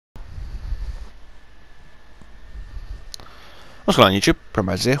What's going on YouTube?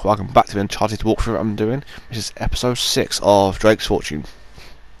 BrummyAdz here. Welcome back to the Uncharted walkthrough I'm doing. This is episode 6 of Drake's Fortune.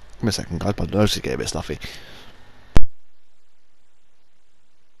 Give me a second guys, my nose is getting a bit stuffy.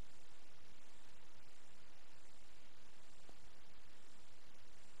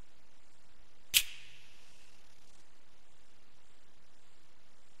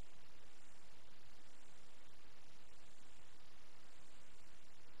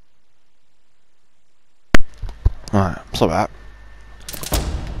 Alright, sorry about that.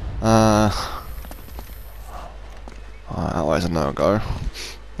 Alright, that way's a no-go.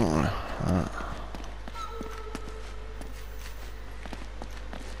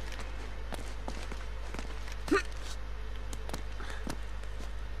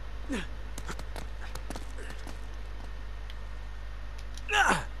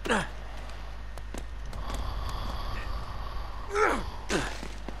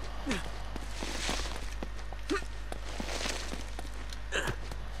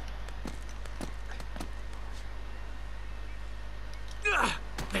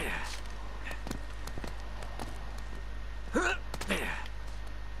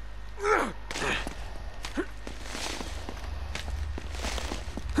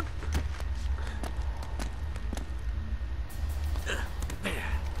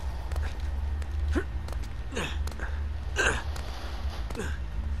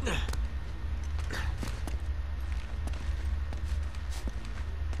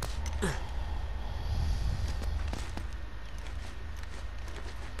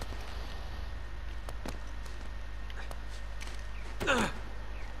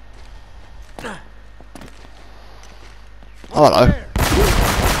 Oh, hello.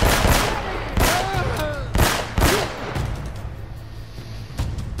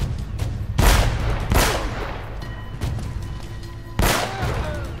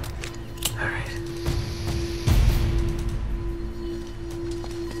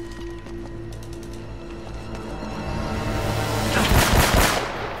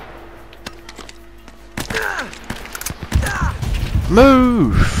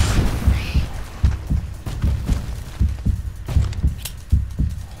 Move!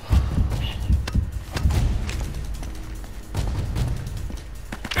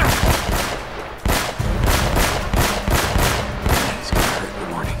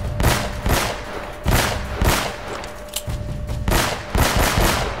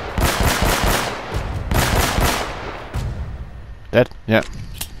 Dead? Yeah.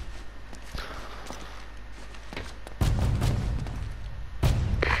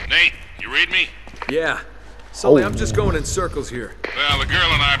 Nate, you read me? Yeah. Sully, I'm just going in circles here. Well, the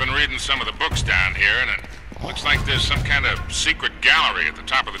girl and I have been reading some of the books down here, and it looks like there's some kind of secret gallery at the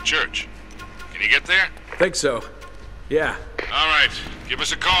top of the church. Can you get there? Think so. Yeah. All right. Give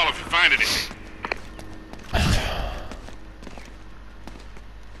us a call if you find anything.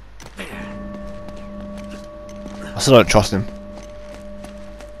 I still don't trust him.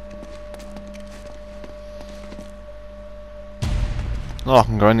 Oh, I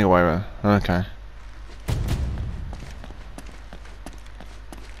can go anywhere. Okay.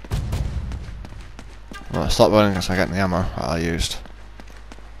 Right, stop running because I get the ammo that I used.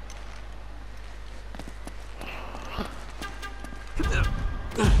 And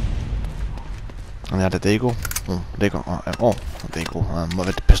they had a deagle. Oh, deagle. Oh, a deagle. What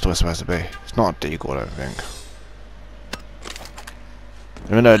the pistol is supposed to be. It's not a deagle, I don't think.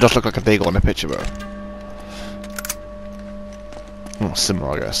 Even though it does look like a deagle in the picture, bro. Oh,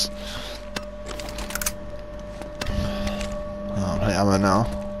 similar, I guess. Oh, I ammo now.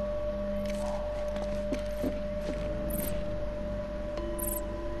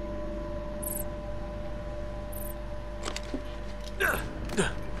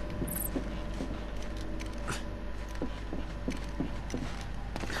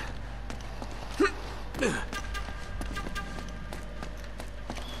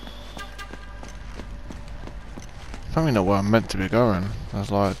 I don't even know where I'm meant to be going. There's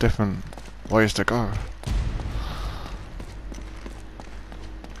like different ways to go.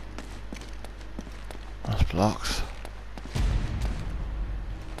 That's blocked.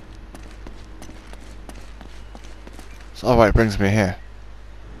 So, oh wait, it brings me here.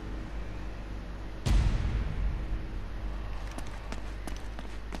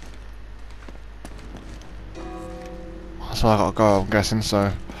 That's where I gotta go, I'm guessing,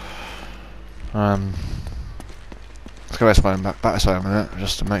 so let's go this way and back this way a minute,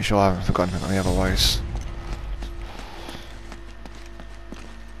 just to make sure I haven't forgotten anything on the other ways.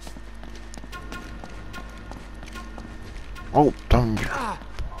 Oh, don't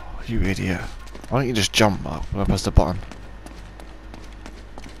you idiot. Why don't you just jump up when I press the button?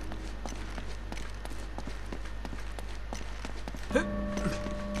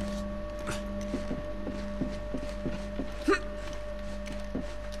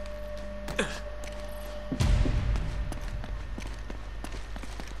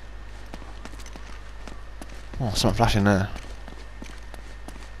 Oh, something flashing there.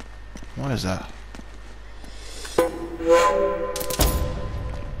 What is that?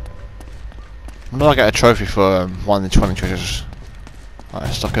 When did I get a trophy for one of the 20 treasures? Right,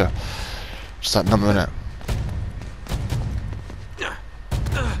 it's like a... just that number in it.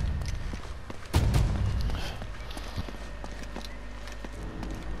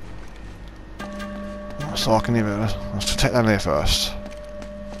 So I can either... let's take that in here first.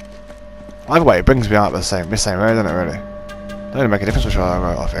 Either way, it brings me out of the same area, doesn't it, really? It doesn't make a difference which way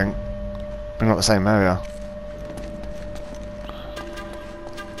I go, I think. Bring out the same area.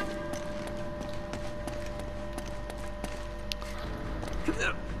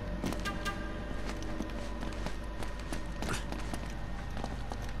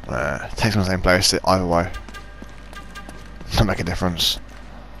 It takes me to the same place either way. Doesn't make a difference.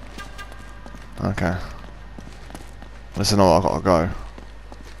 Okay. Listen, all I've got to go.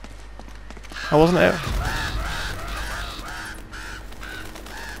 Oh, wasn't it?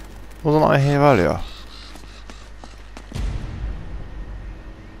 Wasn't I here earlier?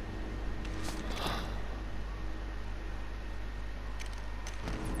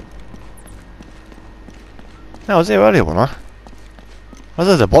 No, I was here earlier, wasn't I?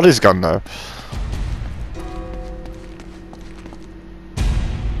 Where's the body's gone though?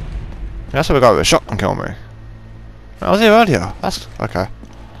 That's where we got with a shotgun kill me. I was here earlier. That's okay.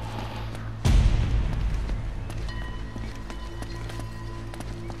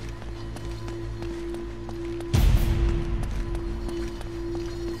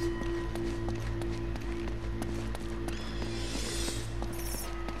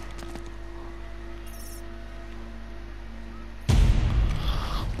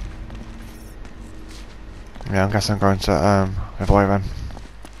 Yeah, I guess I'm going to avoid then.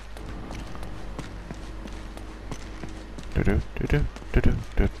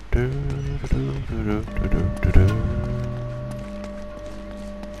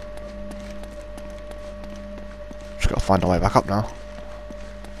 Just gotta find a way back up now.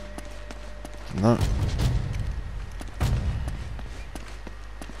 No.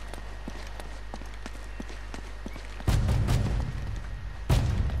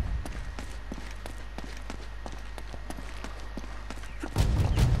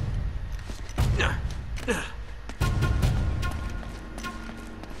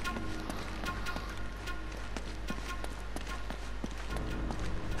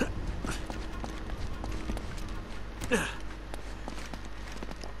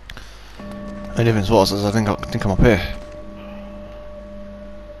 The difference was is I think I'm up here.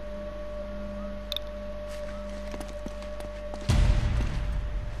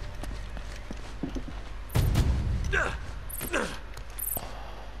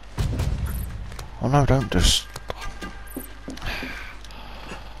 Oh no, don't just...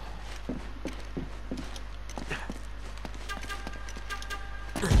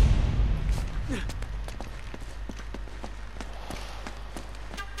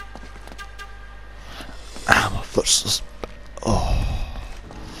 Ah, my foot's just... Oh.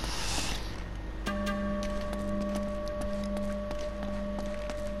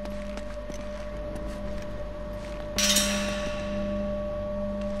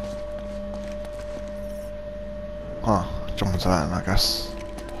 Oh, jump into that, I guess.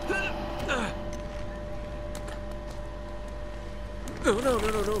 No.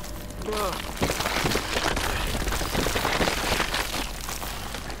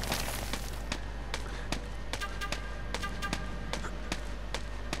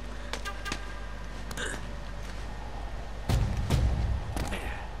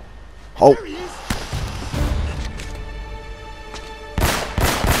 Oh.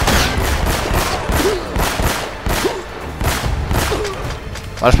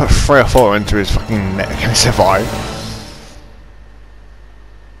 I just put 3 or 4 into his fucking neck and he survived.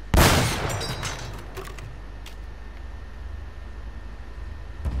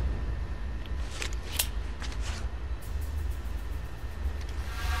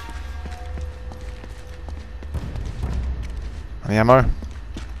 Any ammo?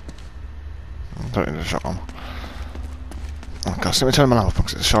 Don't need a shotgun. Okay, so let me turn my knife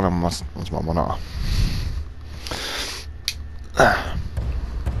because it's a shotgun was my monitor.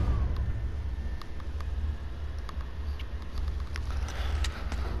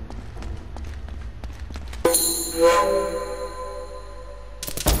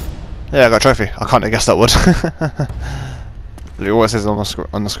 Yeah, I got a trophy. I can't have guessed that would. It always says on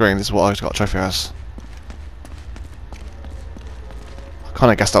the screen, this is what I got a trophy as. I can't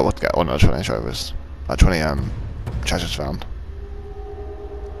have guessed that would get one of the 20 trophies. Like 20 treasures found.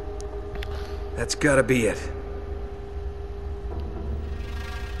 That's gotta be it.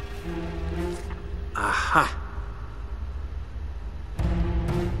 Aha!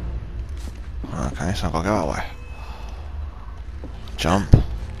 Okay, so I've got to go that way. Jump.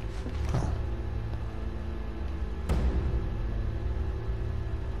 Oh.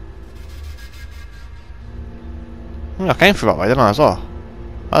 I came through that way, didn't I, as well?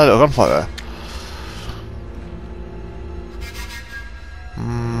 I had a little gunfight there.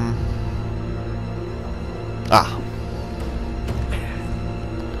 Ah.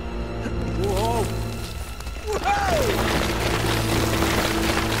 Whoa!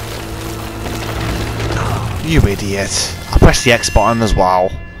 You idiot. I pressed the X button as well.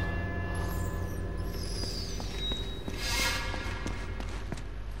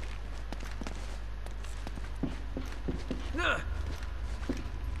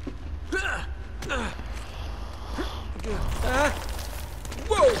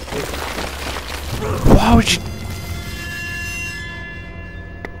 Whoa! Why would you...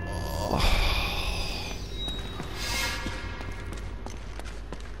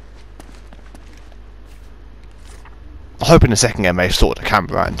 I'm hoping the second game may sort the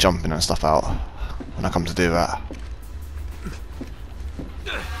camera out and jumping and stuff out when I come to do that.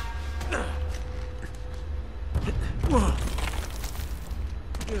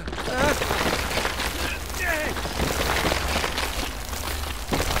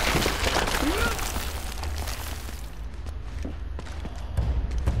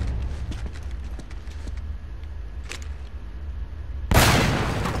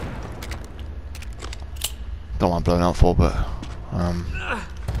 Don't want blown out for, but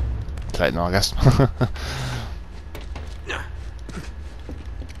it's late now, I guess.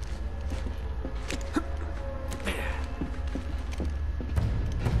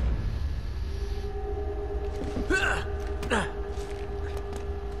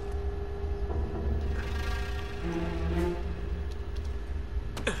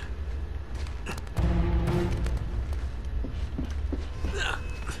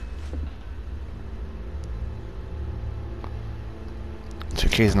 Two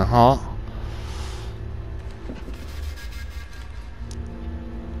keys and a heart.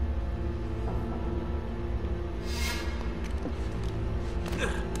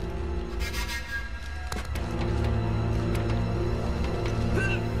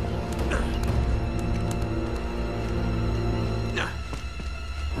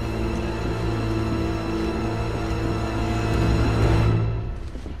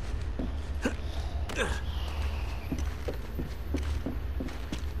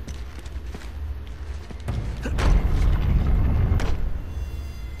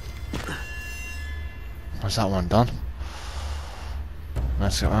 Where's that one done?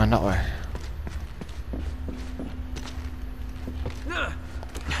 Let's get around that way.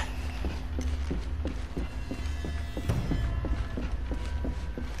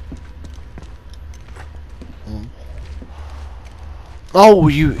 Oh,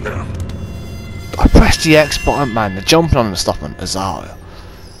 you... I pressed the X button, man. The jumping on the stuff went bizarre.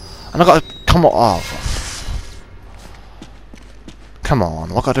 And I got to come on... Oh, come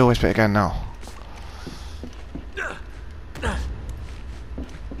on. What got to do all this bit again now?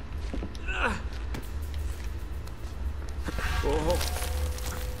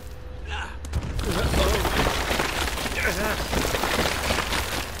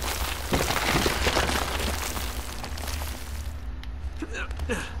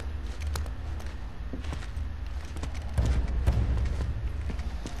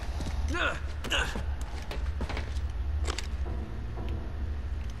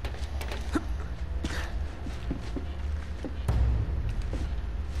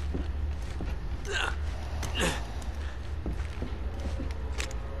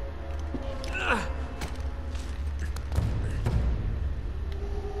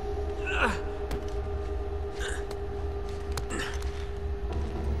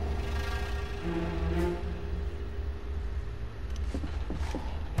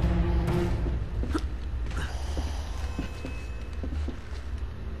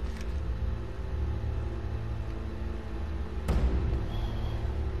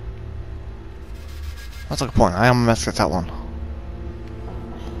 That's like a point. I am messing with that one.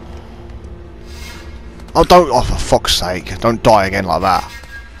 Oh, don't! Oh, for fuck's sake! Don't die again like that.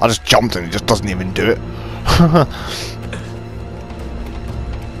 I just jumped and it just doesn't even do it.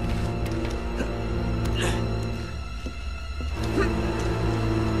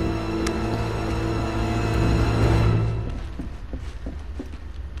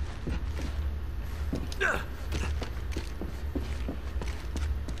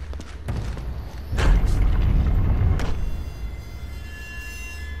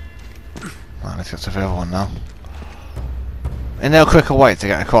 Let's get to the other one now. Isn't there a quicker way to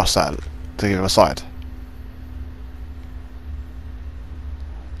get across that to the other side?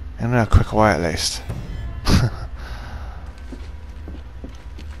 In a quicker way at least.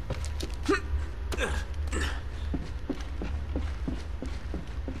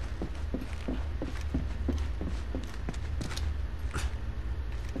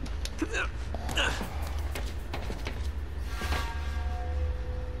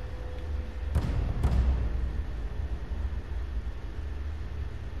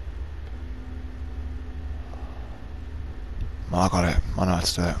 Oh, I got it. I know how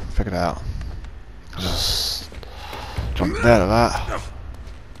to do it. Figured it out. Just jump there to that.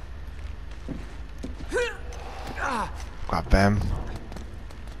 Grab them.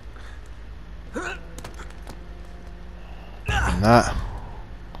 And that.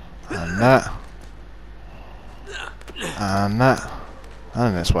 And that. And that.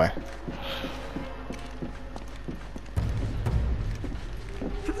 And this way.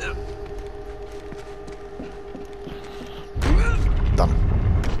 Done.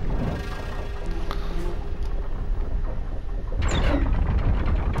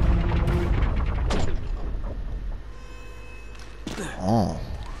 Oh,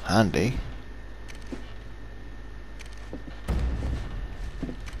 handy.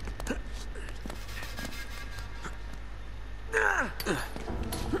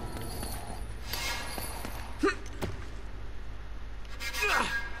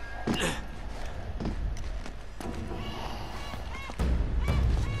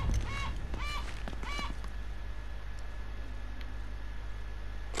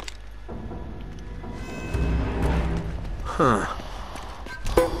 Huh.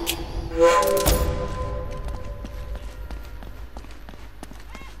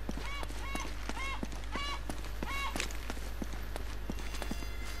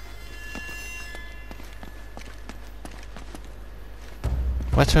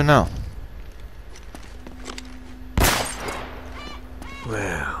 Where to now?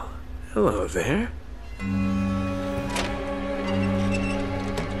 Well, hello there.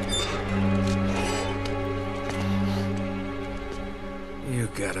 You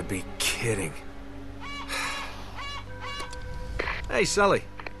gotta be kidding. Hey, Sully.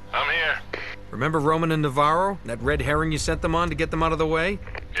 I'm here. Remember Roman and Navarro? That red herring you sent them on to get them out of the way?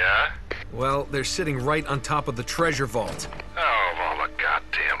 Yeah? Well, they're sitting right on top of the treasure vault. Oh, of all the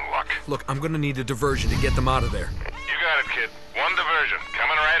goddamn luck. Look, I'm gonna need a diversion to get them out of there. You got it, kid. One diversion.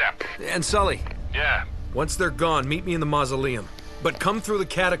 Coming right up. And Sully, Yeah. once they're gone, meet me in the mausoleum. But come through the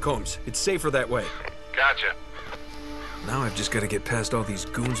catacombs. It's safer that way. Gotcha. Now I've just gotta get past all these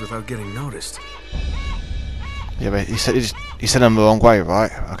goons without getting noticed. Yeah, but he said them the wrong way,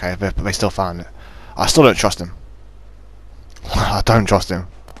 right? Okay, but they still found it. I still don't trust him. I don't trust him.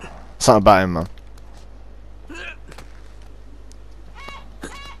 Something about him, man.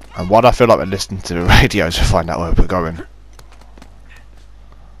 And why do I feel like we're listening to the radio to find out where we're going?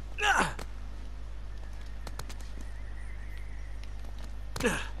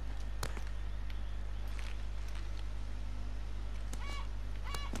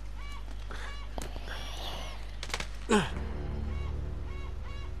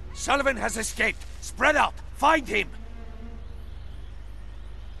 Sullivan has escaped. Spread out. Find him.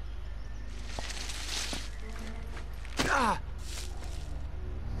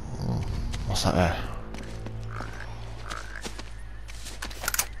 What's that there?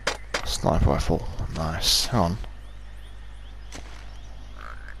 Sniper rifle. Nice. Hang on.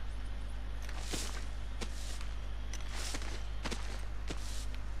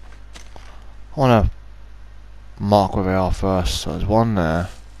 I want to mark where they are first. So there's one there.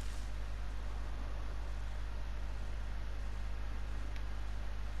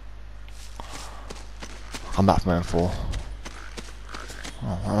 Come back from M4.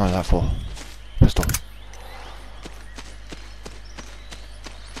 Oh, what was that for? Pistol.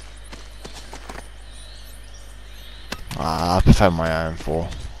 I prefer my M4.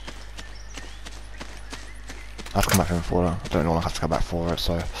 I have to come back from M4 though. I don't want to have to come back for it,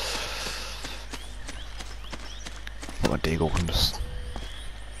 so... What a deagle can just...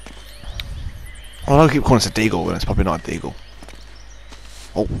 Well, I don't keep calling it a deagle, but it's probably not a deagle.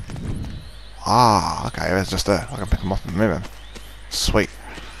 Oh. Ah, okay, it's just there. I can pick them up and move them. Sweet.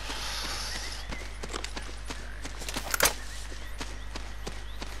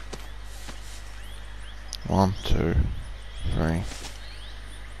 One, two, three.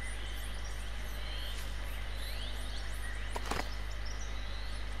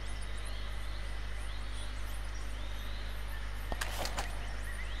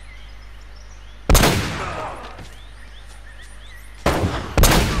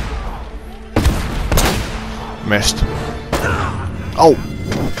 Missed. Oh!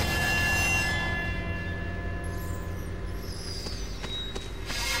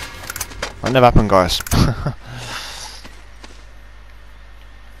 That never happened, guys.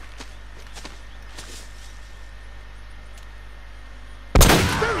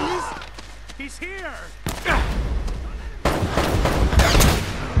 There he is! He's here!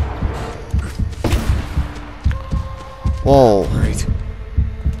 Whoa. Great.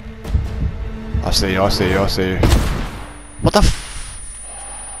 I see you, I see you, I see you. What the f—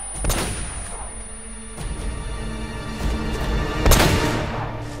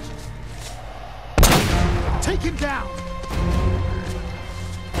 Take him down!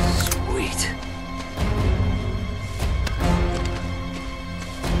 Sweet.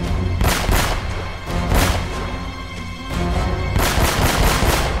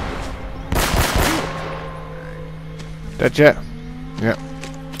 Dead yet? Yep.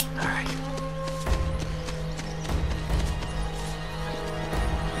 Alright.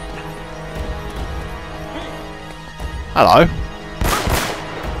 Hello.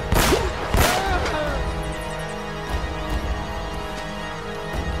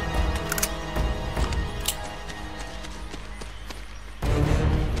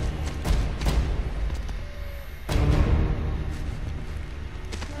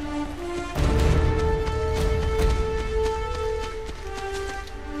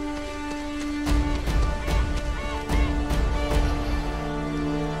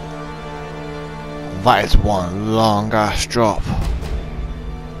 That is one long ass drop.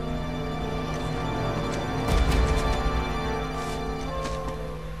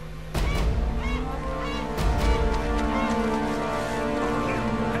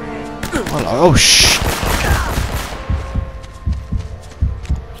 Hello. Oh shh.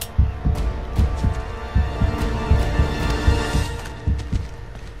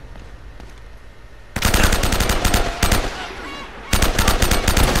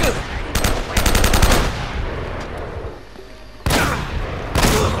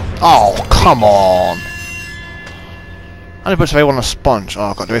 Oh, come on! I only put survival on a sponge. Oh,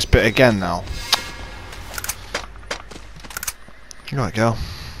 I've got to do this bit again now. You right, girl?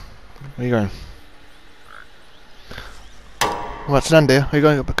 Where you going? Well, it's done, dear. Where you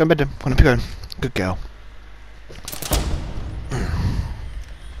going? Go in bed then. Go on, be going. Good girl.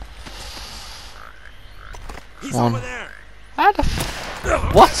 He's One. over there! How the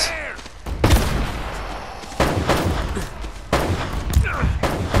f— what?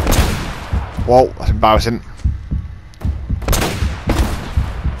 Whoa, that's embarrassing.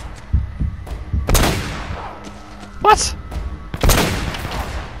 What?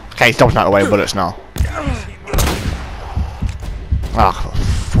 Okay, he's dodging out of the way of bullets now. Ah,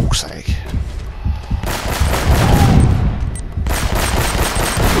 for fuck's sake.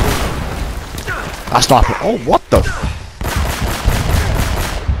 That's not— oh, what the f—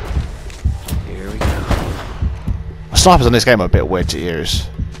 Here we go. the snipers on this game are a bit weird to use.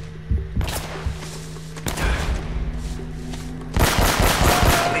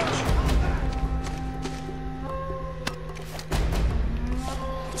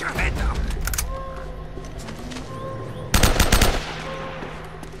 Put your head down!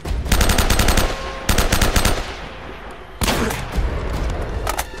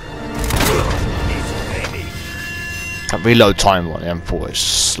 That reload time on the M4 is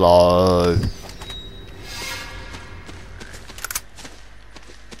slow.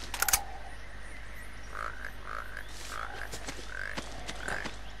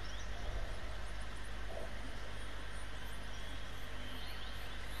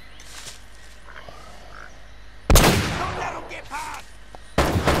 Don't let him get past!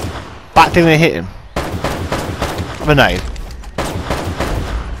 Back didn't hit him. Grenade.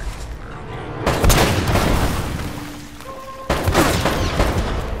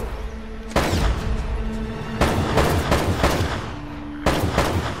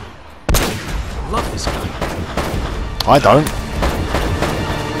 Love this guy. I don't.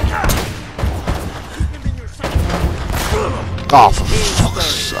 Oh, for fuck's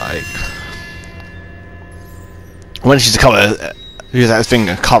sake. When she's a cover, use that thing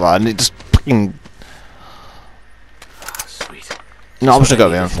to cover, and it just fucking. Sweet. No, I'm just gonna go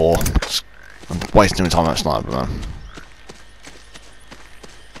with the M4. I'm wasting my time on that sniper, man.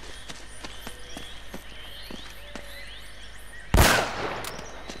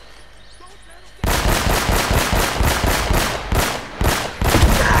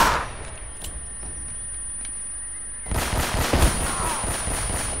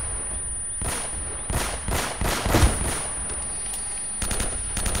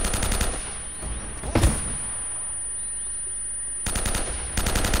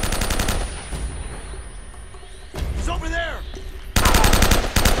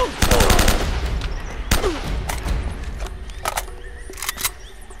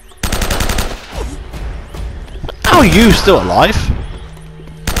 are you still alive?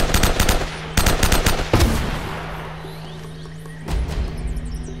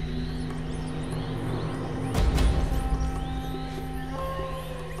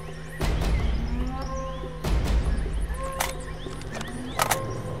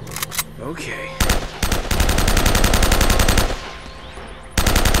 Okay.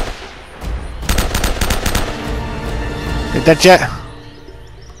 You dead yet?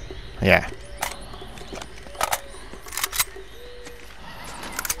 Yeah.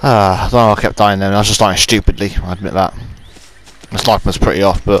 I don't know why I kept dying then. I was just dying stupidly, I admit that. The sniper was pretty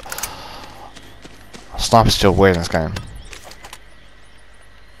off, but the sniper's still weird in this game.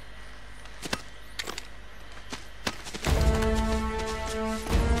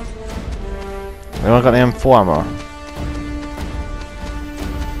 Anyone got the M4 ammo?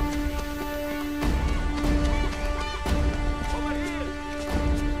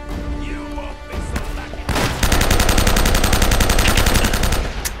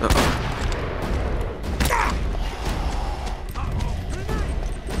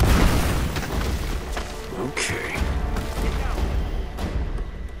 Okay.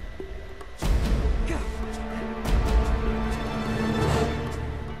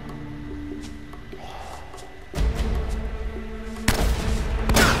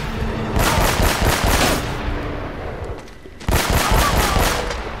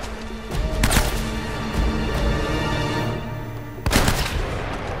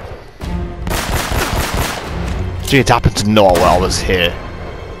 So it happened to know while I was here.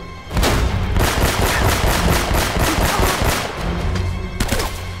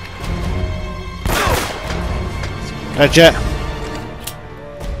 Dead yet?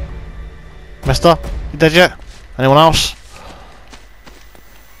 Mister? You dead yet? Anyone else?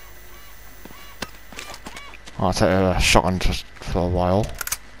 I'll take a shotgun just for a while.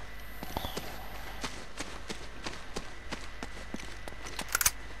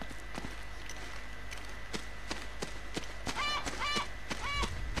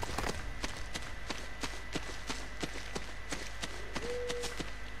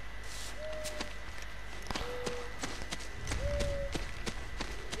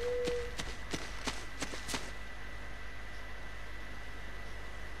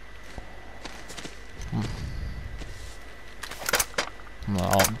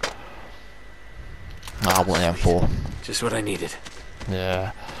 No, I want the M4. Just what I needed.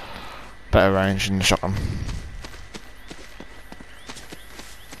 Yeah, better range than the shotgun.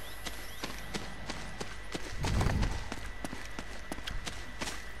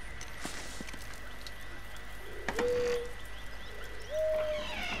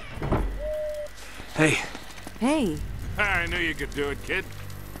 Hey, Hey, I knew you could do it, kid.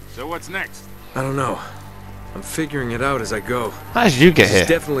 So what's next? I don't know. I'm figuring it out as I go. How did you get This is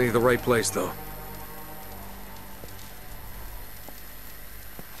here? definitely the right place, though.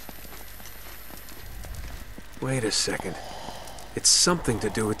 Wait a second. It's something to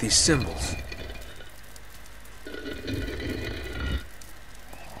do with these symbols.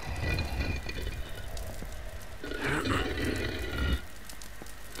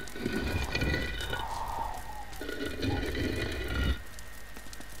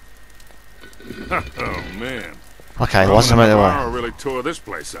 Oh man. Okay, what's the matter? Navarro really tore this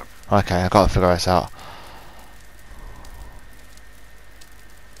place up. Okay, I gotta figure this out.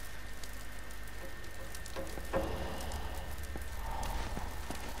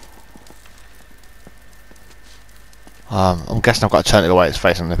 I'm guessing I've got to turn it the way it's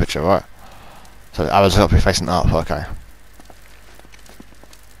facing the picture, right? So the arrow's got to be facing up, okay.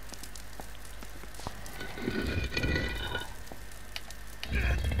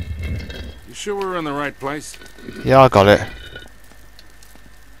 You sure we're in the right place? Yeah, I got it.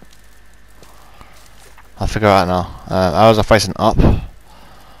 I'll figure it out now. Arrows are facing up.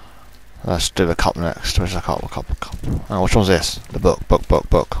 Let's do the cup next. Where's the cup? Oh, which one's this? The book.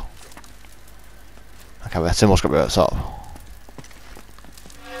 Okay, the symbol's got to be at the top.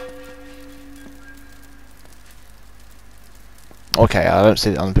 Okay, I don't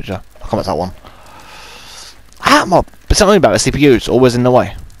see it on the picture. I'll come back to that one. It's something about the CPU, it's always in the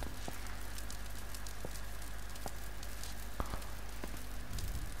way.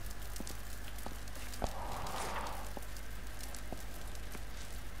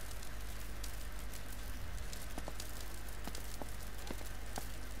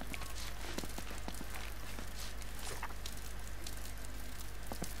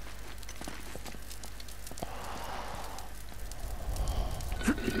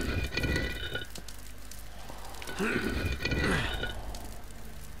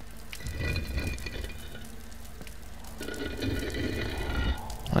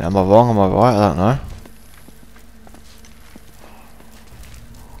 Am I wrong? Am I right? I don't know.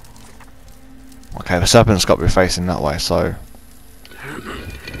 Okay, the serpent's got to be facing that way, so...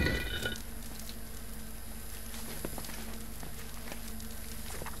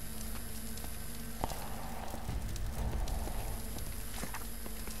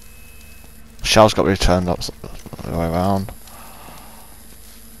 Shell's got to be turned up the way around.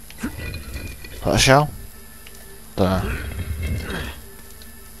 Is that a shell? Dunno.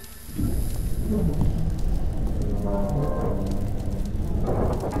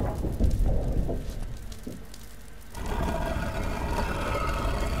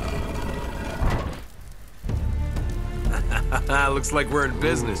 Looks like we're in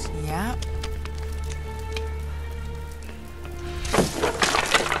business. Yeah.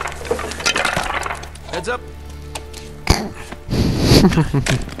 Heads up.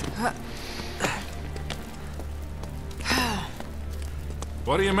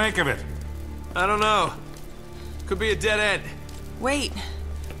 What do you make of it? I don't know. Could be a dead end. Wait.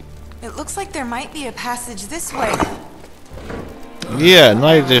 It looks like there might be a passage this way. Yeah,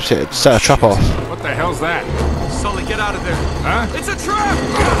 now you just set a trap off. What the hell's that? Sully, get out of there. Huh? It's a trap!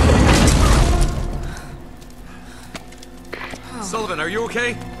 Sullivan, are you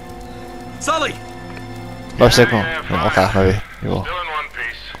okay? Sully! No signal. Yeah, Yeah, okay, maybe. You will. Still in one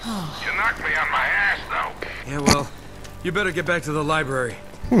piece. You knocked me on my ass, though. Yeah, well, you better get back to the library.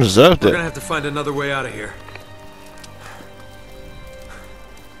 You deserved We're it. gonna have to find another way out of here.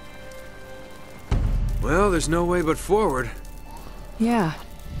 Well, there's no way but forward. Yeah.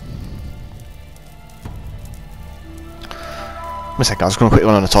 Wait a second, I was going to quickly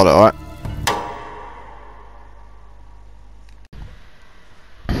run on the toilet, alright?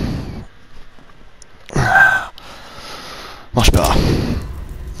 Much better.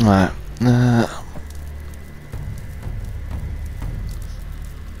 Right.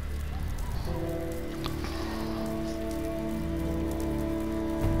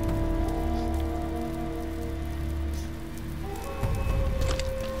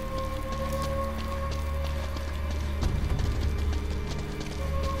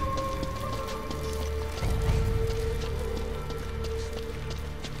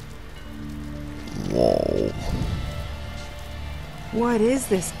 Whoa. What is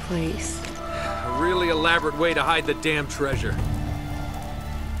this place? A really elaborate way to hide the damn treasure.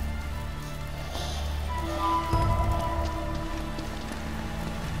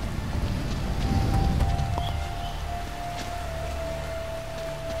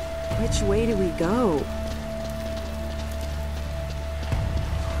 Which way do we go?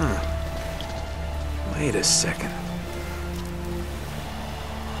 Wait a second.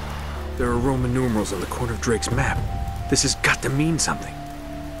 There are Roman numerals on the corner of Drake's map. This has got to mean something.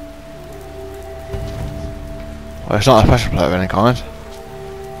 Well, it's not a pressure plate of any kind.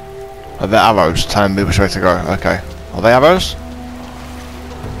 Are they arrows telling me which way to go? Okay. Are they arrows?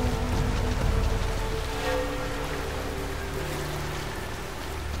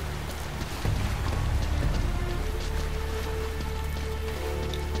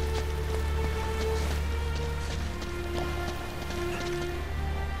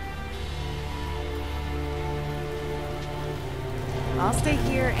 I'll stay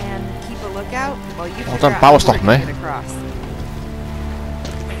here and keep a lookout while you figure don't out power how stop we're me. gonna get across.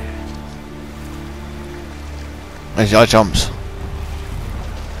 There's your jumps.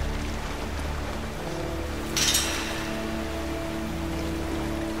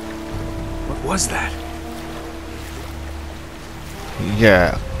 What was that?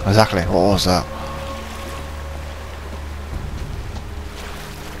 Yeah, exactly. What was that?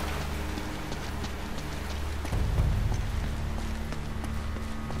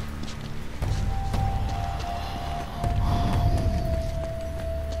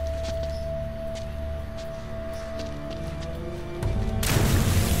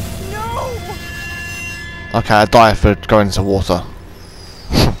 Okay, I die for going into water.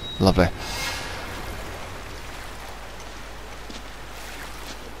 Lovely.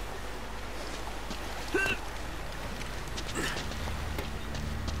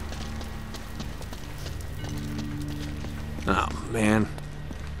 Oh, man.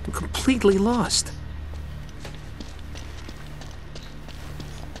 I'm completely lost.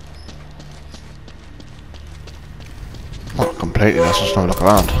 Not completely, let's just have a look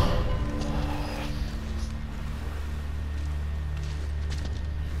around.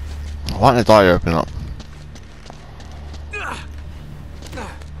 Why didn't the diary open up? I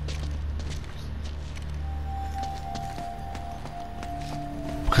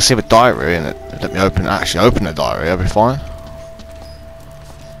can see the diary and it let me actually open the diary, I'll be fine.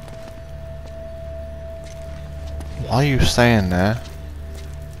 Why are you staying there?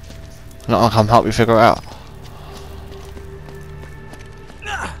 Not like I can help you figure it out.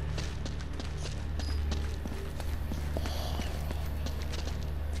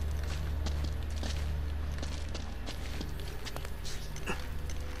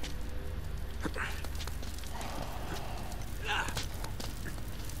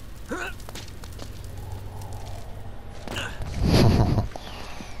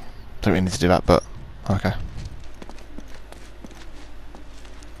 Don't really need to do that, but okay.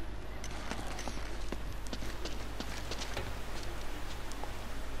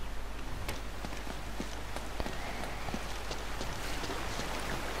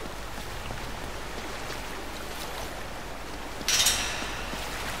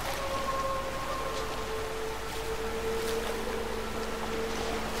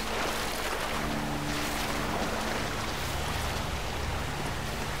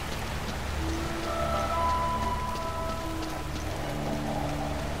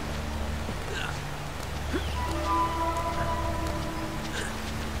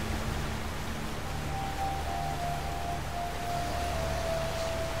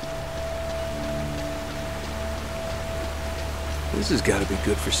 This has got to be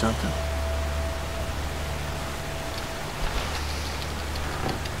good for something.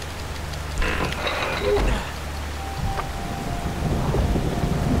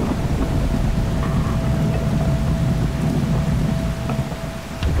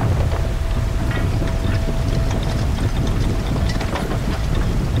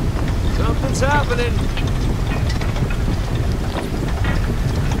 Something's happening.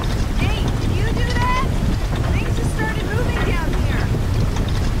 Hey, did you do that? Things have started moving down here.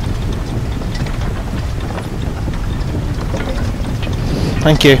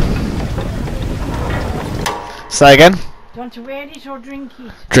 Thank you. Say again? Want to wear it or drink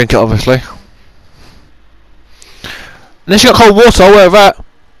it? Drink it, obviously. Unless you got cold water, I'll wear that.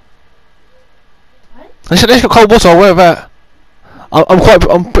 What? Unless you got cold water, I'll wear that.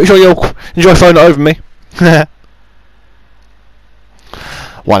 I'm pretty sure you'll enjoy throwing it over me.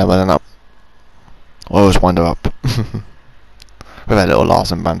 Wind up, up. I always wind her up. With a little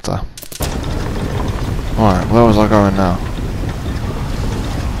laughs and banter. Alright, where was I going now?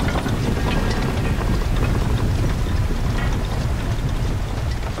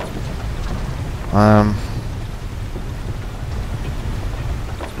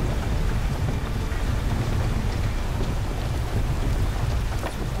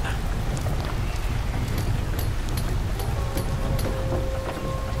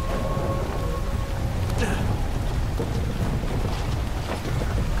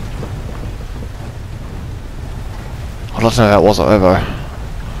 I'd like to know who that was over.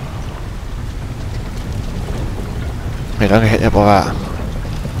 Yeah, don't get hit by that.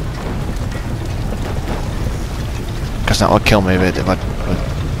 Because that would kill me if I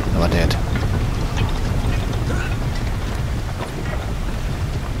did.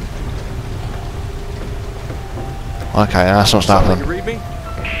 Okay, that's what's Something happening. you read me?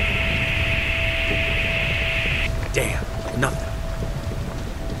 Damn, nothing.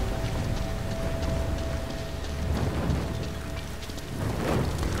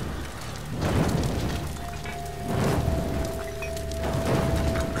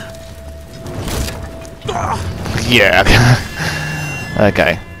 Yeah.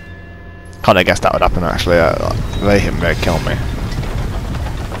 Okay. Kind of guessed that would happen actually. They hit me, they killed me.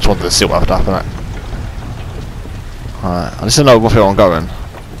 Just wanted to see what would happen. Alright, I just don't know where I'm going.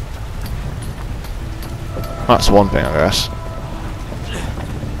 That's one thing, I guess.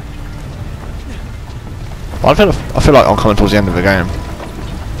 But I feel like I'm coming towards the end of the game.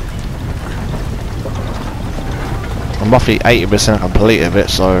 I'm roughly 80% complete of it,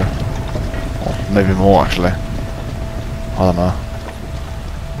 so... Or maybe more actually. I don't know.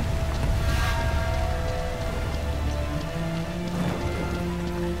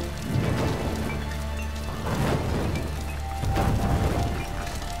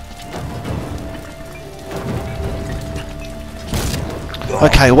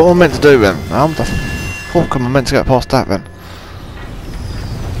 Okay, what am I meant to do then? How the fuck am I meant to get past that then?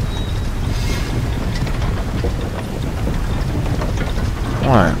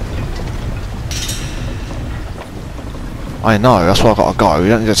 Right. I know, that's where I gotta go. You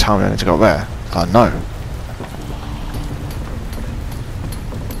don't need to tell me I need to go there. I know.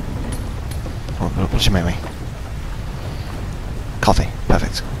 What do you make me? Coffee.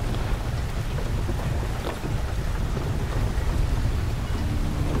 Perfect.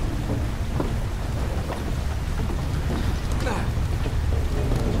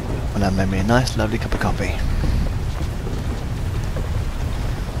 And that made me a nice, lovely cup of coffee.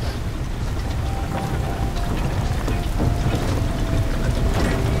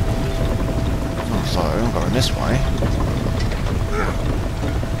 So, I'm going this way.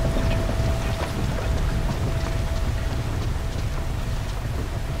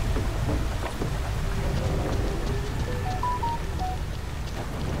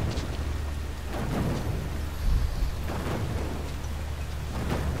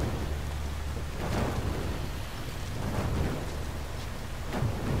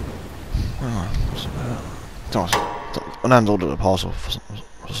 Nan's ordered a parcel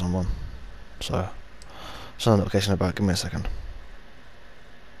for someone. So, send a notification about. Give me a second.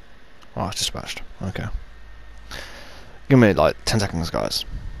 Oh, it's dispatched. Okay. Give me like 10 seconds, guys.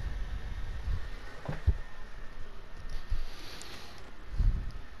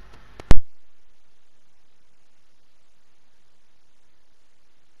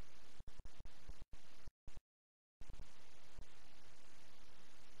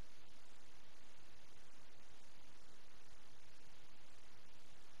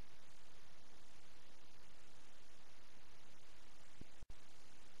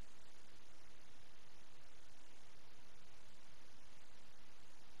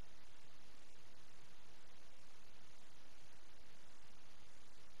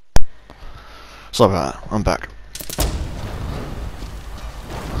 Sorry about that. I'm back.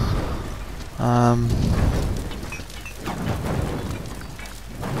 Am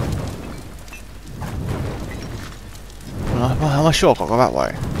I sure I got to go that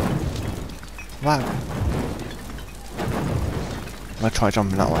way? Wow. I'm gonna try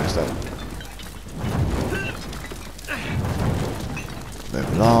jumping that way instead.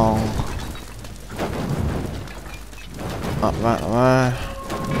 Move along. Up that way.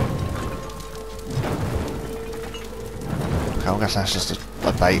 Okay, I guess that's just a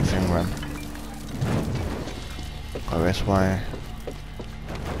bait thing then. Go this way.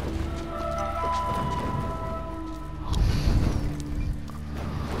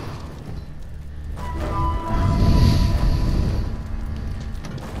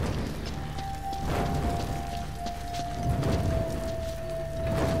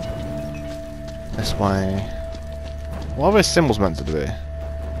 This way. What are those symbols meant to be?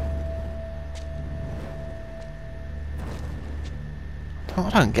 I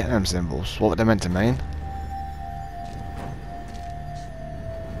don't get them symbols. What they're meant to mean?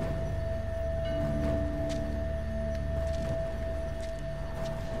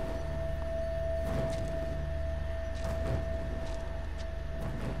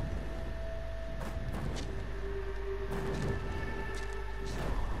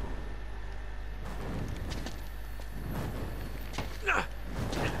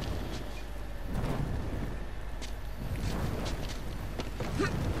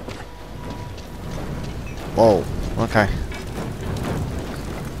 Whoa, okay.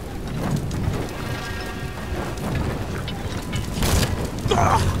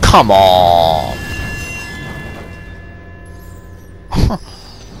 Come on!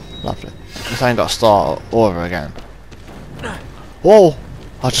 Lovely. This ain't got to start all over again. Whoa!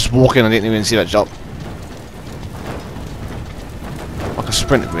 I just walk in and didn't even see that jump. I could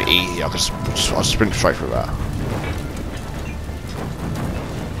sprint it pretty easy. I'll sprint straight through that.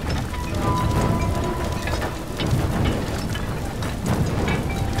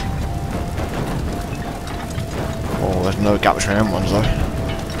 Oh, there's no gap between them ones though.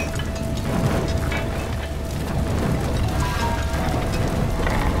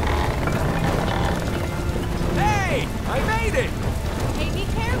 Hey! I made it! Hey, be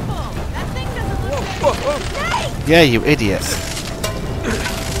careful. That thing doesn't look Whoa. good. Yeah, you idiot.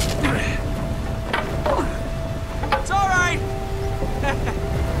 It's alright!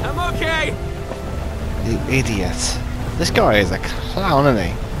 I'm okay! You idiot. This guy is a clown, isn't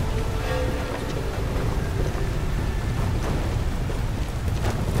he?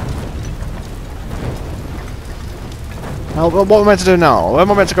 Now, what am I meant to do now? Where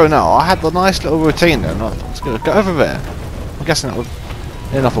am I meant to go now? I had the nice little routine then. Let's go over there. I'm guessing that would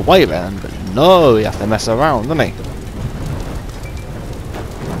be enough away then, but no, you have to mess around, doesn't he?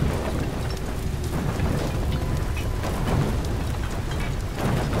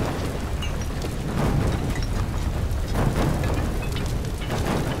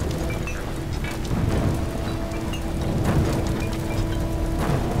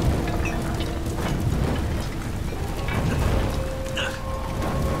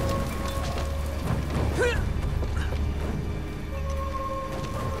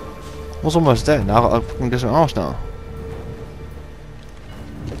 I was almost dead, now I can do something else now.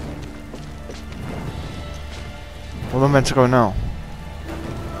 Where am I meant to go now?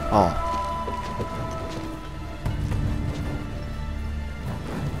 Oh.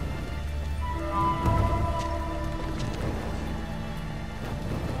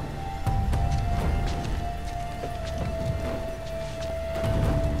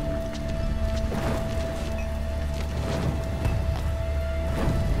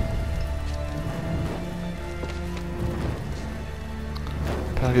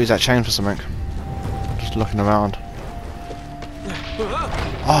 I'll use that chain for something. Just looking around.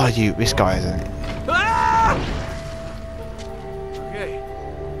 Oh, this guy isn't it? Ah! Okay.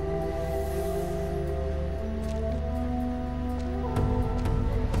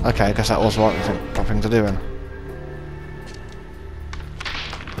 Okay, I guess that was right thing to do then.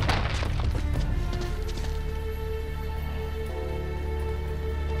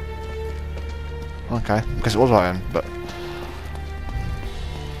 Okay, I guess it was right then, but...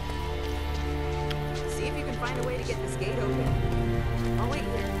 See if you can find a way to get this gate open. I'll wait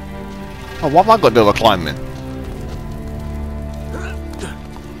here. Oh, what have I got to do with climbing?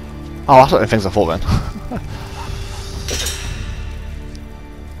 Oh, that's what the things I thought then.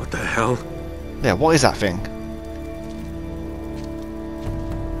 What the hell? Yeah, what is that thing?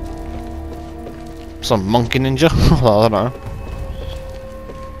 Some monkey ninja? I don't know.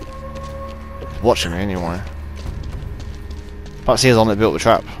 He's watching me anyway. Perhaps he is on it built the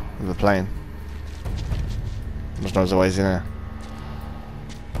trap with the plane. Just knows the ways in there.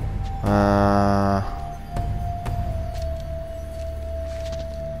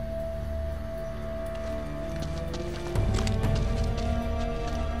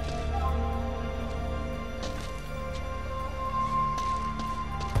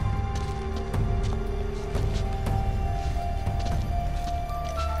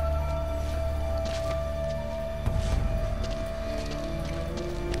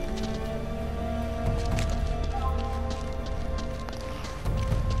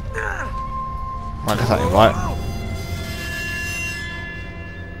 I guess that ain't right.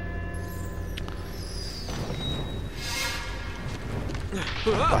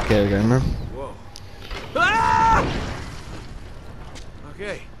 Back here again, man. Whoa. Ah!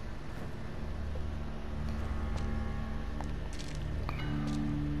 Okay.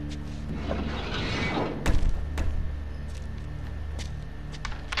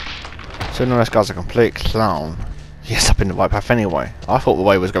 So no, this guy's a complete clown. Yes, I've been the right path anyway. I thought the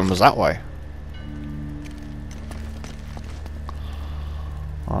way was going was that way.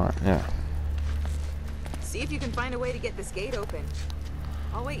 Alright, yeah. See if you can find a way to get this gate open.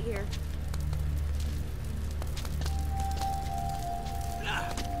 I'll wait here.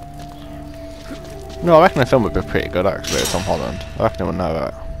 No, I reckon the film would be pretty good actually, Tom Holland. I reckon he would know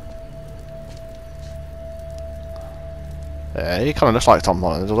that. Yeah, he kind of looks like Tom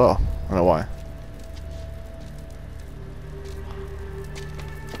Holland as well. I don't know why.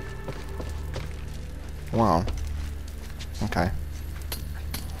 Wow. Okay.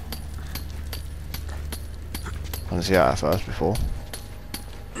 I didn't see that at first before.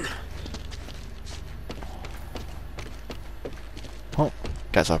 Oh,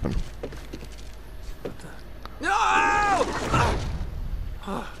 gets open. No!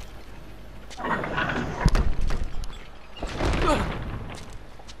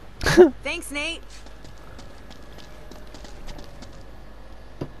 Thanks, Nate.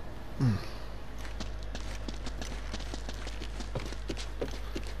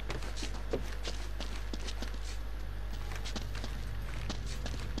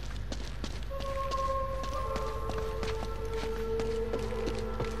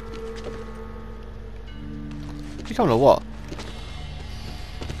 You coming or what?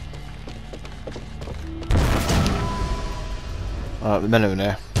 The men in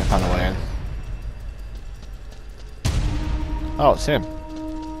there. They found a way in. Oh, it's him.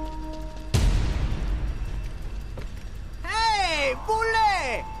 Hey,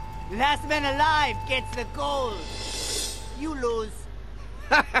 Boule! Last man alive gets the gold. You lose.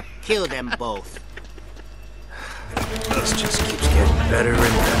 Kill them both. This just keeps getting better and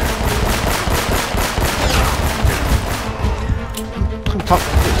better. Come top.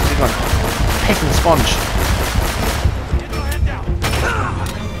 He's gone. Picking the sponge. Get your head down.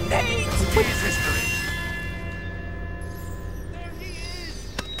 Nate! Jesus Christ. There he is!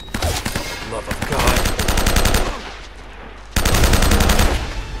 Love of God.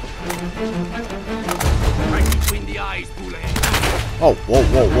 Right between the eyes, Boule. Oh, whoa,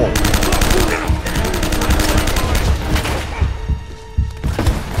 whoa, whoa.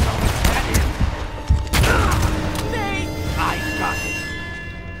 I got it.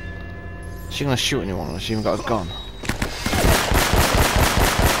 Is she gonna shoot anyone? Has she even got a gun?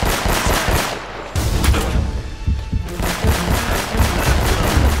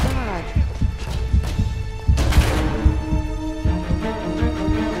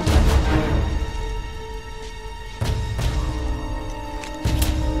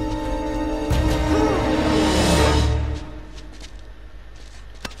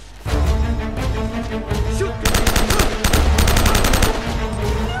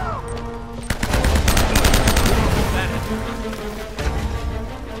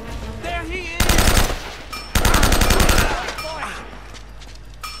 There he is!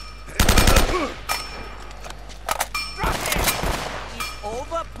 Drop it! It's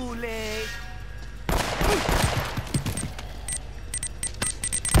over, Boule.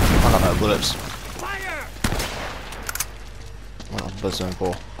 out of bullets. Fire! What else bullets are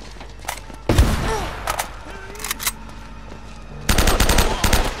for?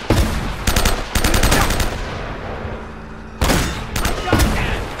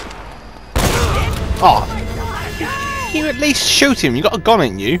 Oh! You at least shoot him. You got a gun,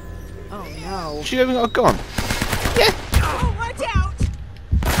 ain't you? Oh no. You even got a gun. Yeah. Oh, watch out!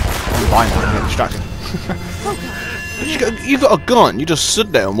 I'm fine now. I'm getting distracted. You got a gun. You just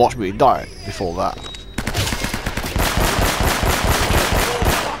stood there and watched me die before that.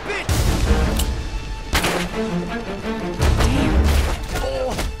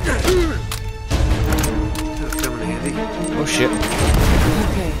 That's coming handy. Oh shit.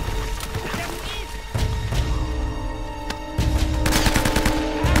 Okay.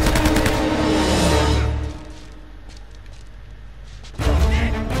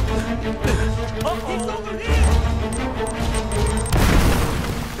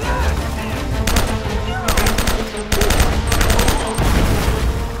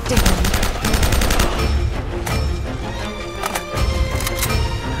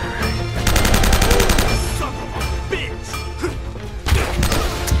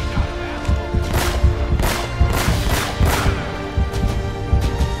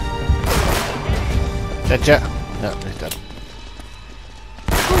 Dead yet? No, he's dead.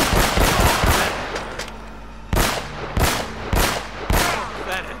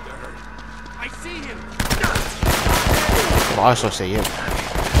 That had to hurt. I see him. But I also see you.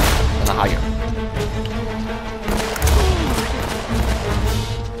 And I hide you.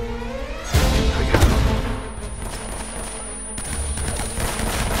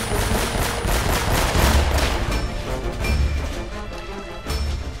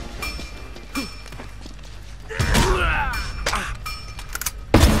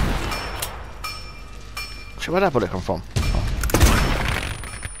 Where'd that bullet come from?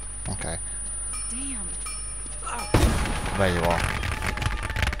 Oh. Okay. Damn. There you are.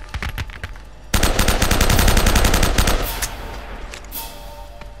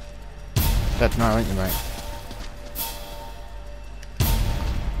 Dead now, ain't you, mate?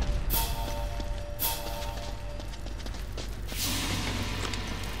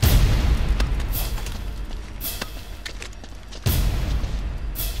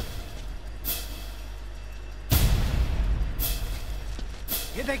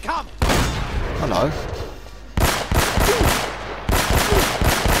 Here they come. Hello.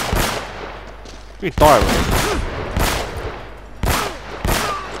 You die already.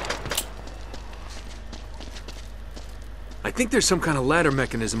 I think there's some kind of ladder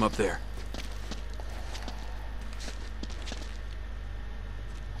mechanism up there.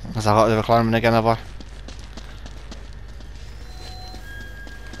 Has I got to do a climbing again, have I?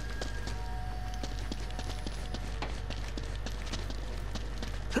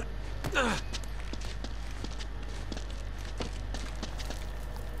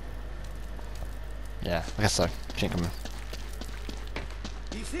 Yeah, I guess so. She ain't coming.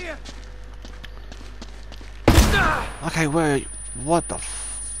 He's here. Okay, where? What the f...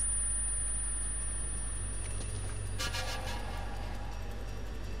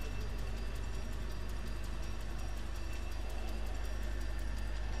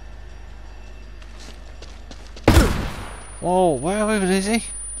 Whoa, where even is he?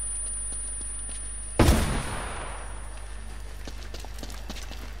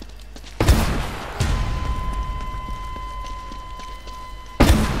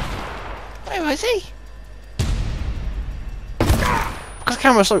 Where is he? Because the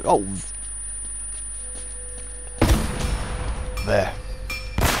camera's so... Oh. There.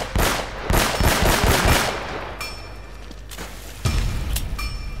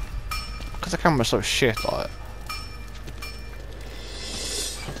 Because the camera's so shit, like...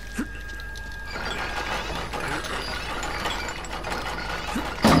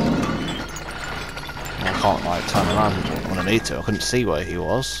 I can't, like, turn around when I need to. I couldn't see where he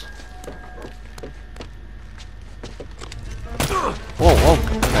was. Whoa, whoa,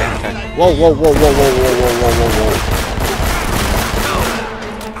 okay, okay. Whoa, whoa, whoa, whoa, whoa, whoa, whoa, whoa, whoa,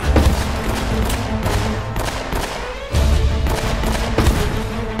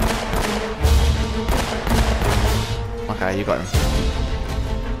 whoa. Okay, you got him.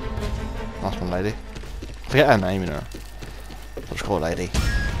 Nice one, lady. Forget her name, you know. Let's call her lady.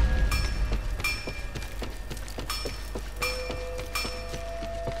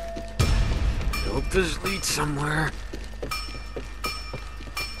 Hope this leads somewhere.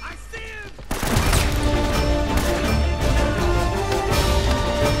 I see him.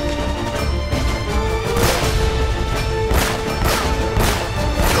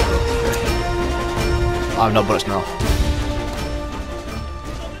 I have no bullets now.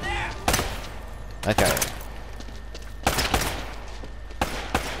 Over there. Okay.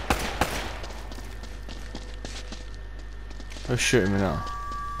 Who's shooting me now?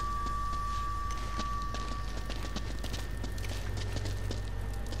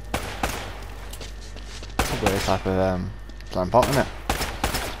 Probably a type of slime pot, isn't it?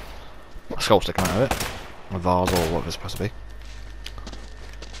 A skull sticking out of it. A vase or whatever it's supposed to be.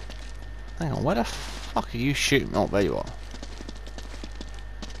 Hang on, where the fuck are you shooting? Oh, there you are.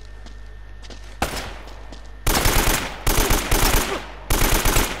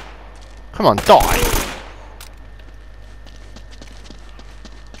 Come on, die!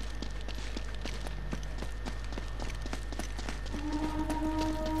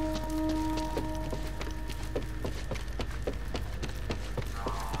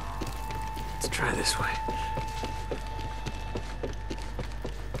 Let's try this way.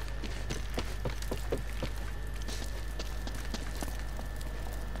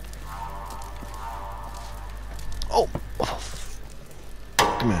 Oh!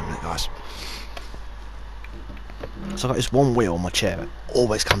 Give me a minute, guys. So I got this one wheel on my chair, it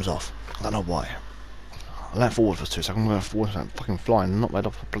always comes off. I don't know why. I leant forward for 2 seconds, I'm going forward and fucking flying and not made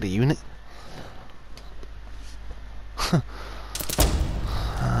off a bloody unit.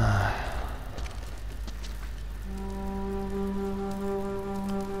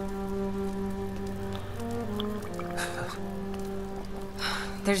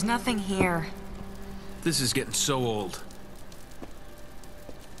 There's nothing here. This is getting so old.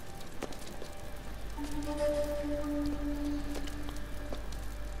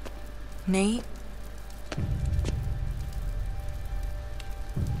 Nate?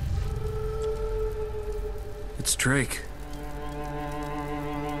 It's Drake.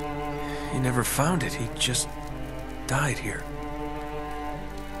 He never found it. He just died here.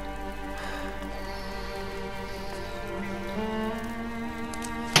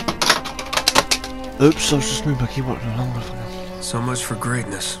 Oops, I was just moving my keyboard no longer. So much for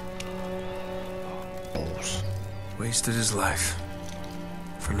greatness. Balls. Wasted his life.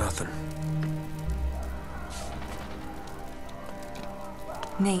 For nothing.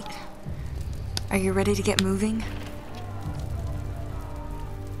 Nate, are you ready to get moving?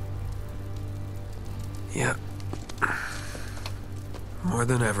 Yeah. More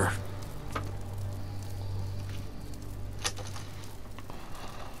than ever.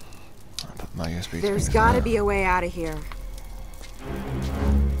 My USB There's gotta be a way out of here.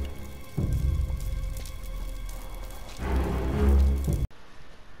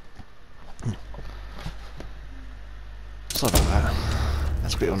 Sorry about that.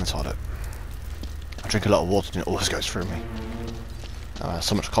 That's a bit on the toilet. I drink a lot of water and it always goes through me.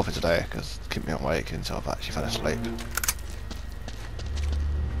 So much coffee today because it kept me awake until I've actually fell asleep.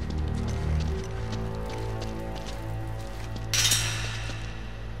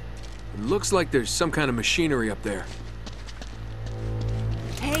 It looks like there's some kind of machinery up there.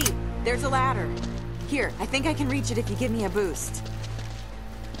 Hey, there's a ladder. Here, I think I can reach it if you give me a boost.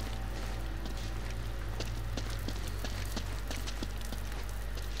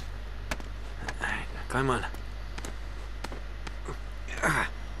 Alright, climb on.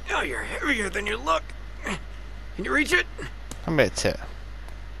 Oh, you're heavier than you look. Can you reach it? Come here, tit.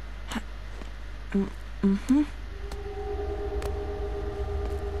 Mm-hmm.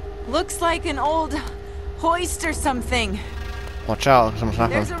 Looks like an old hoist or something. Watch out, something's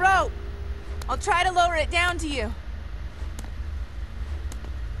happening. There's a rope. I'll try to lower it down to you.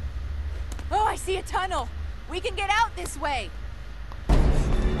 Oh, I see a tunnel. We can get out this way.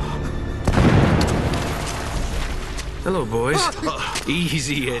 Hello, boys.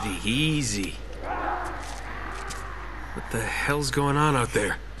 Easy, Eddie, easy. What the hell's going on out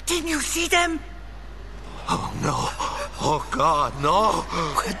there? Didn't you see them? Oh no. Oh God, no.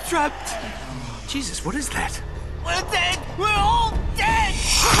 We're trapped. Jesus, what is that? We're dead. We're all dead.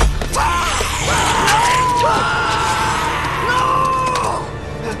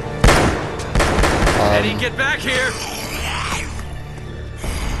 Eddie, get back here!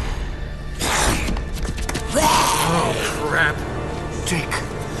 Oh, crap. Drake,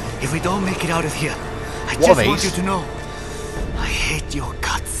 if we don't make it out of here, I What just are want these? you to know, I hate your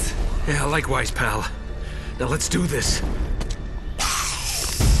guts. Yeah, likewise, pal. Now let's do this. Come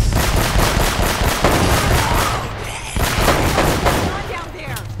on down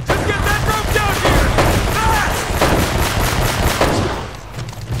there. Let's get that rope down here!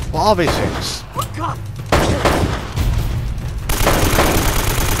 What are these things? Oh God!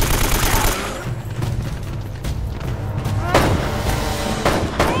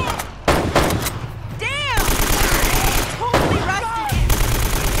 Damn! Totally rusted.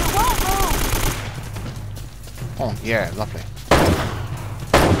 It won't move. Oh, yeah, lovely.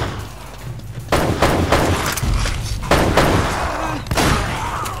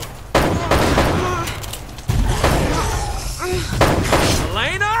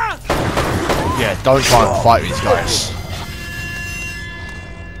 Yeah, don't try and fight these guys.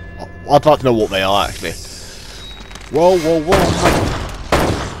 I'd like to know what they are actually. Whoa, whoa, whoa, mate.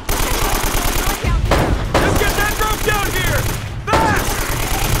 Let's get that rope down here! Fast!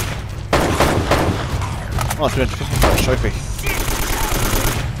 Oh, it's 350 trophy.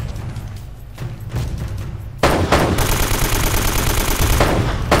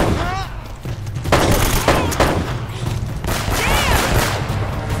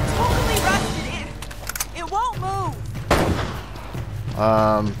 Totally rusted. It won't move.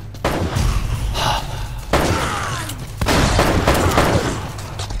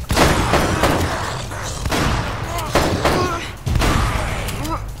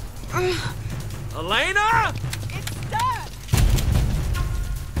 Elena! It's stuck.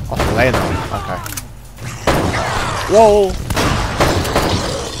 Oh, Elena. Okay. Whoa!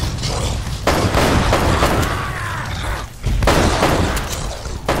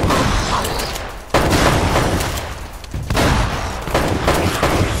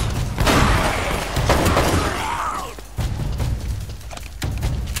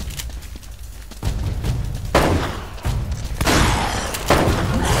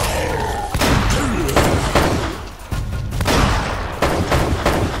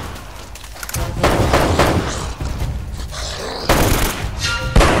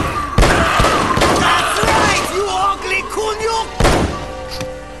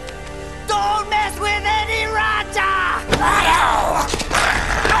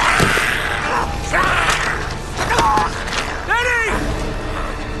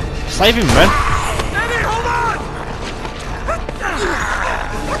 Save him, man. Eddie, hold on!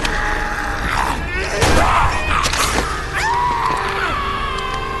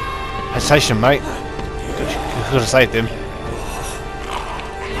 Hesitation, mate. Could have saved him.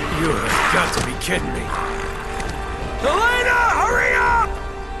 You have got to be kidding me. Elena, hurry up!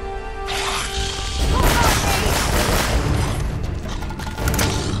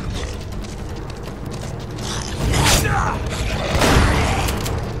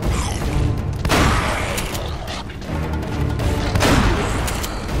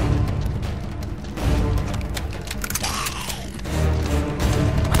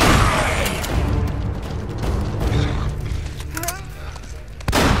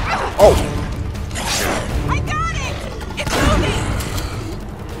 Oh! I got it. It's moving.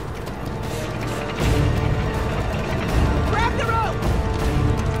 Grab the rope.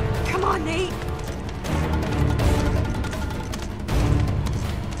 Come on, Nate.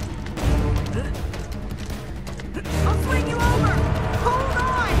 I'll swing you over. Hold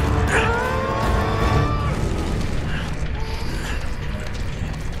on.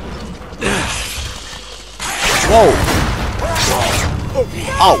 Whoa!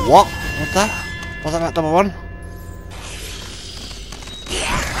 Oh, what? What's that? Was that double one?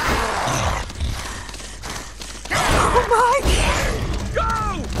 Oh my! Go!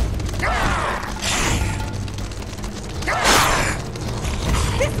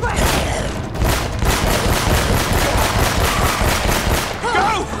 This way. Go!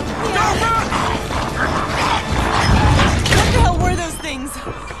 Go, run! What the hell were those things?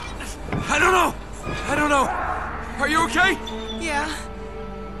 I don't know. I don't know. Are you okay? Yeah.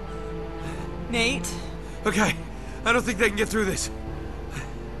 Nate? Okay. I don't think they can get through this.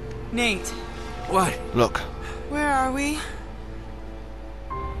 Nate, What? Look. where are we?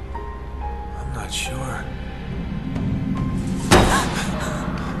 I'm not sure.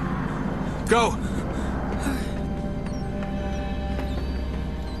 Go!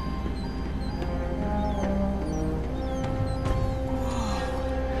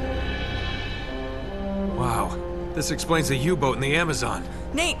 Wow. This explains the U-boat in the Amazon.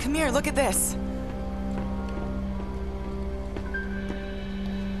 Nate, come here, look at this.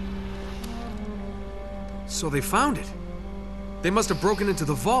 So they found it. They must have broken into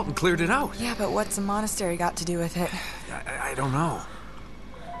the vault and cleared it out. Yeah, but what's a monastery got to do with it? I don't know.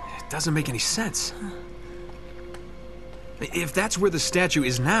 It doesn't make any sense. If that's where the statue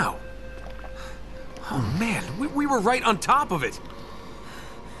is now... Oh man, we were right on top of it.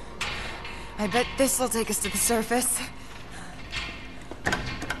 I bet this will take us to the surface.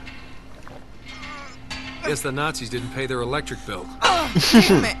 Guess the Nazis didn't pay their electric bill. Oh,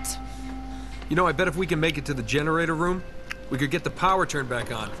 damn it. You know, I bet if we can make it to the generator room, we could get the power turned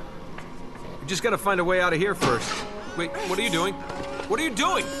back on. We just gotta find a way out of here first. Wait, what are you doing? What are you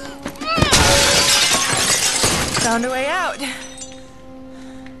doing? Found a way out.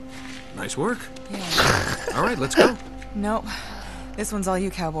 Nice work. Yeah. All right, let's go. Nope. This one's all you,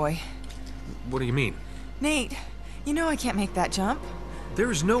 cowboy. What do you mean? Nate, you know I can't make that jump.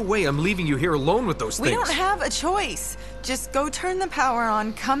 There's no way I'm leaving you here alone with those We things. don't have a choice. Just go turn the power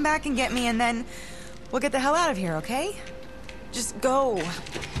on, come back and get me, and then we'll get the hell out of here, okay? Just go.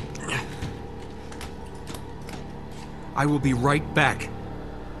 I will be right back.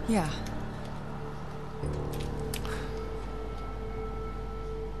 Yeah.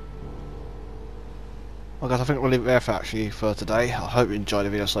 Well guys, I think we'll leave it there for today. I hope you enjoyed the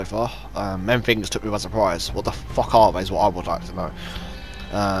video so far. Many things took me by surprise. What the fuck are they is what I would like to know.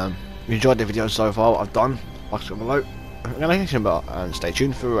 If you enjoyed the video so far, what I've done, like, comment below, and stay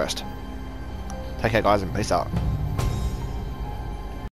tuned for the rest. Take care guys and peace out.